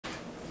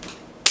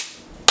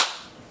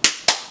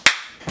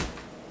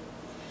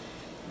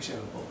We should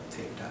have a bowl of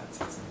tater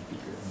tots. It's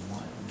bigger than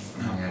one.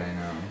 Oh god, I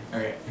know.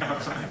 Okay.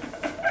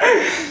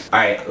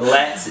 Alright,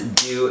 let's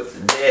do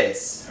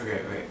this.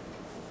 Okay, wait.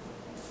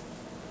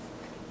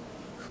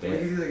 We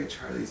could do like a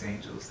Charlie's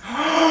Angels.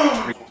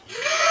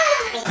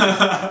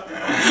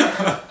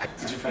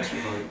 Did you press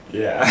record?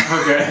 Yeah.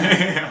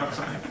 Okay.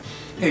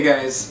 Hey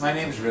guys, my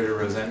name is Ritter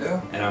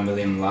Rosendo. And I'm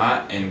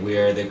Lott, and we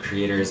are the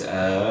creators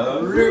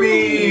of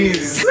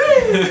ROOMIES!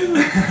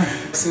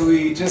 So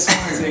we just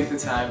want to take the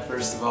time,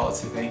 first of all,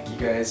 to thank you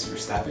guys for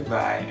stopping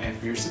by and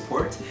for your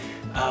support.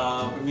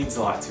 It means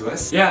a lot to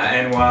us. Yeah,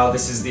 and while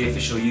this is the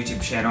official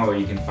YouTube channel where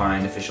you can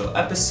find official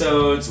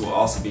episodes, we'll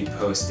also be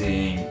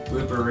posting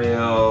blooper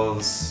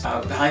reels,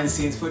 Behind the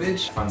scenes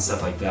footage. fun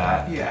stuff like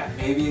that. Yeah,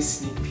 maybe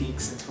sneak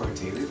peeks into our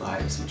daily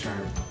lives, which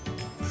are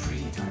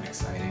pretty darn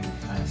exciting.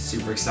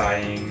 Super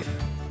exciting.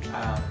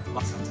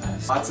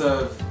 Sometimes. Lots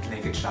of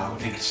naked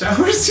showers. Of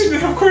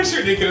course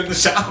you're naked in the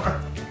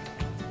shower.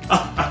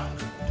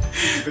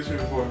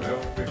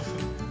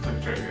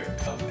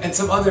 And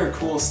some other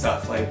cool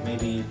stuff, like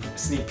maybe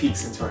sneak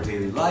peeks into our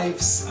daily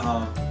lives,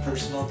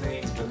 personal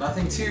things, but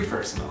nothing too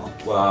personal.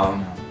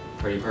 Well,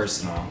 pretty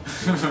personal.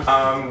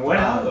 What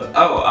else?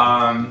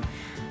 Oh,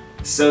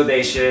 so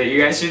you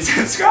guys should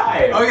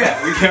subscribe. Oh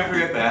yeah, we can't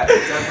forget that.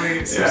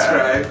 Definitely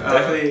subscribe. Yeah,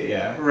 definitely,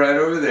 yeah. Right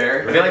over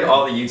there. I feel like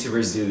all the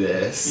YouTubers do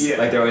this. Yeah.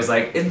 Like they're always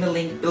like, in the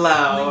link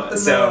below.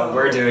 So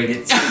we're doing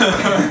it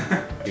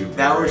too.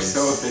 Now we're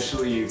so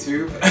officially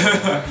YouTube.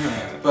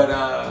 But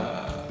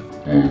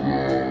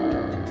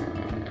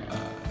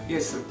yeah,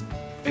 so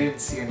I didn't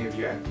see any of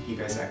you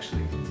guys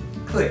actually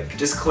click.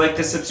 Just click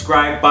the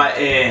subscribe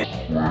button.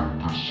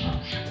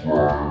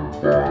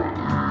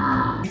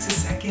 It's a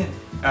second.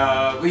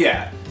 But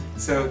yeah,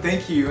 so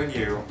thank you and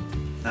you.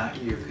 Not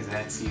you, because I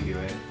didn't see you do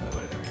it, but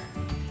whatever.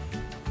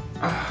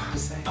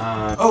 Just saying.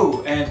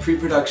 Oh, and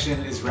pre-production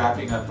is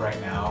wrapping up right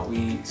now.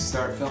 We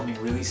start filming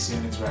really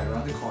soon. It's right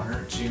around the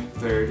corner. June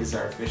 3rd is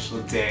our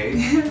official day.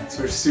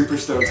 So we're super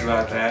stoked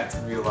about that. It's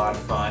gonna be a lot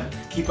of fun.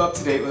 Keep up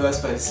to date with us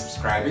by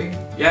subscribing.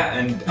 Yeah,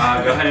 and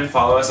go ahead and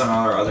follow us on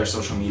all our other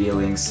social media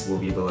links will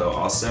be below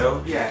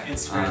also. Yeah,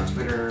 Instagram,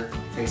 Twitter,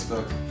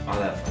 Facebook. All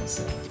that fun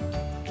stuff.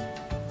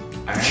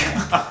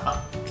 Alright.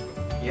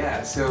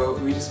 Yeah, so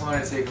we just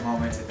wanted to take a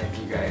moment to thank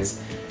you guys.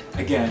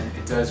 Again,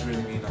 it does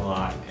really mean a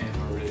lot, and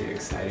we're really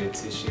excited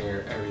to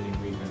share everything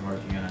we've been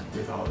working on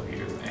with all of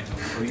you, and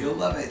hopefully you'll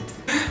love it.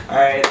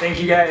 Alright, thank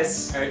you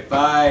guys. Alright,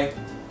 bye.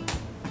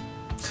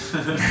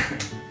 There's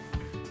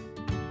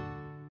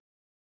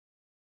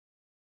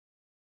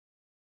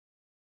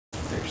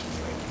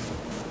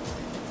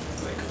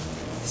like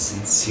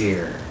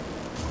Sincere.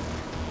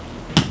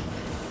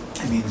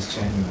 it means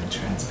genuine,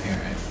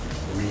 transparent,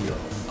 real,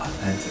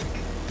 authentic.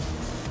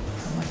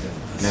 I'm like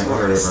a Never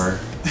heard of source.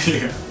 her.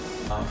 Yeah.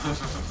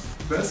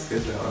 That's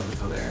good though, up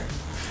until there.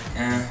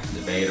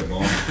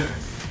 Debatable.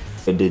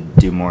 But did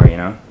do more, you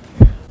know?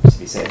 Just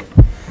be safe.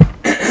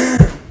 I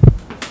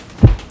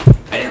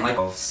didn't like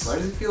Why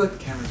does it feel like the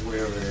camera's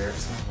way over there?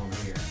 It's not over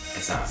here.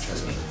 It's not,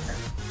 trust me.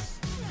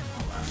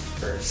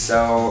 Hold on.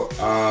 So,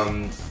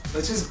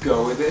 Let's just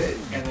go with it,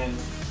 and then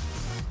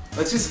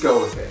let's just go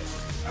with it.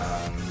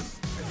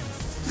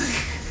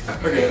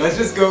 Okay, let's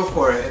just go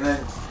for it, and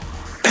then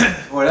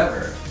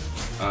whatever.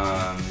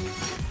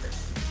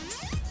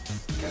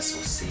 Guess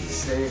we'll see.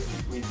 Say if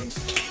we think.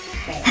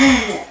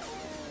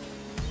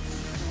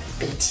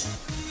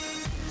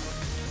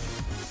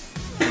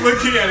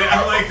 Looking at it,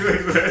 I'm like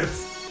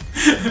this.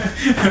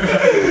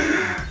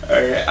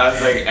 Okay, I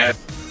was like, I don't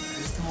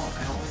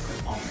like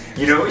all my hair.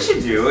 you know what we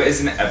should do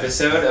is an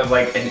episode of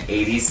like an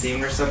 80s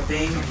theme or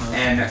something,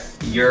 and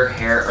your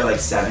hair, or like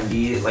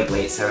 70, like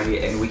late 70,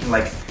 and we can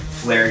like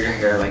flare your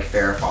hair like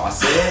Farrah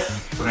Fawcett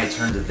when I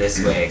turned it this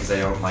way because I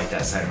don't like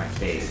that side of my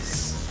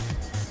face.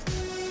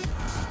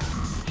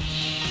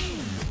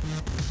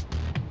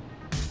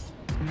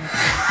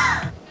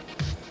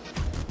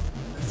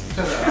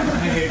 Shut up,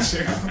 I hate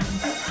you.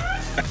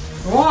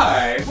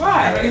 Why?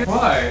 Why?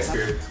 Why?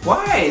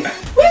 Why?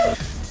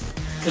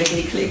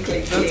 Clickety click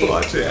click click. Let's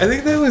watch it. I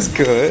think that was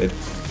good.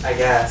 I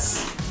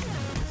guess.